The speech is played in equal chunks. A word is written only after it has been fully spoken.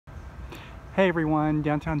Hey everyone,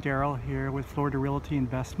 downtown Darryl here with Florida Realty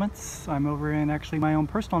Investments. I'm over in actually my own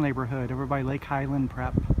personal neighborhood over by Lake Highland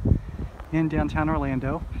Prep in downtown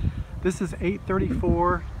Orlando. This is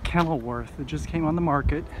 834 Kenilworth. It just came on the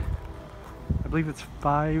market. I believe it's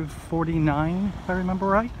 $549 if I remember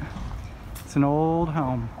right. It's an old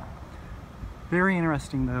home. Very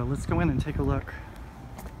interesting though. Let's go in and take a look.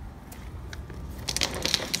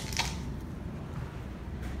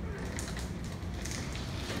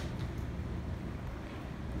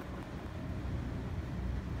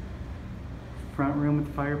 Front room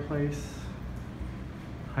with fireplace,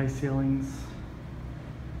 high ceilings.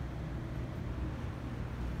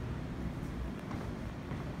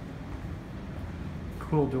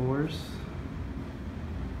 Cool doors.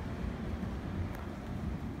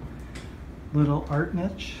 Little art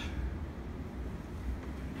niche.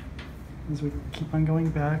 As we keep on going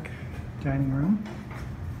back, dining room.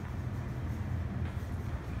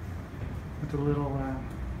 With a little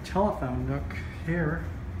telephone nook here.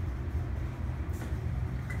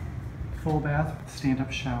 Full bath with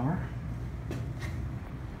stand-up shower.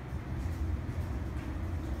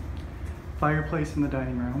 Fireplace in the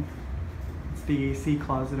dining room. It's the AC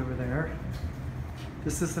closet over there.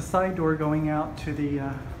 This is the side door going out to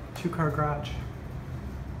the two-car garage.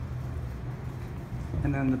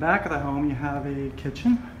 And then in the back of the home you have a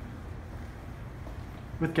kitchen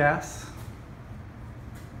with gas.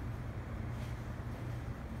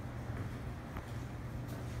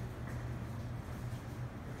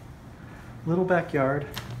 Little backyard,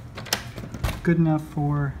 good enough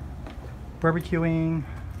for barbecuing.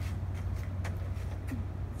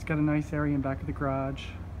 It's got a nice area in back of the garage.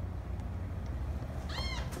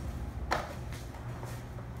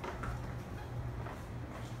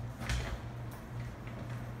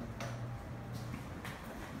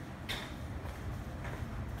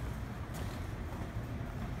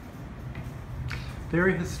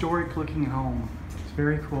 Very historic looking home. It's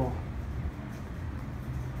very cool.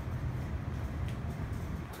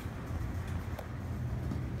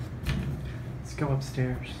 Go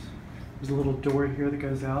upstairs. There's a little door here that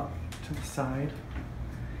goes out to the side,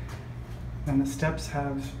 and the steps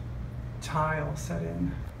have tile set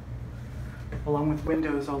in along with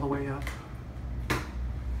windows all the way up.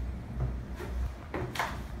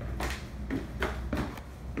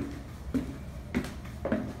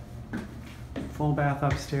 Full bath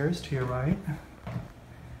upstairs to your right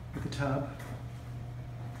with the tub.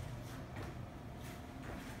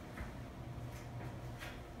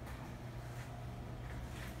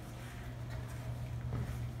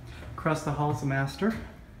 Across the hall is the master.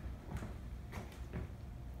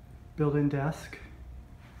 Built-in desk.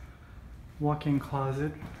 Walk-in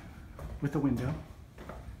closet with a window.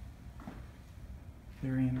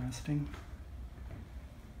 Very interesting.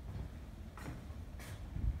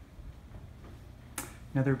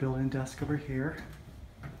 Another built-in desk over here.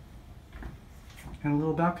 And a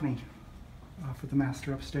little balcony off of the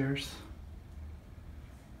master upstairs.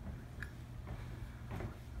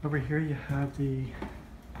 Over here you have the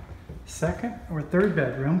second or third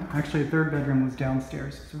bedroom. Actually, the third bedroom was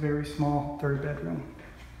downstairs. It's a very small third bedroom.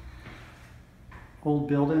 Old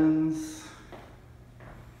buildings.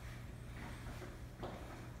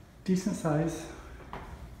 Decent size.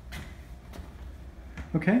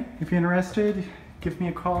 Okay, if you're interested, give me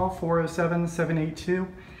a call,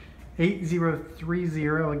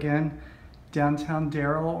 407-782-8030. Again, downtown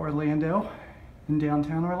Darryl, Orlando, in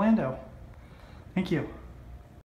downtown Orlando. Thank you.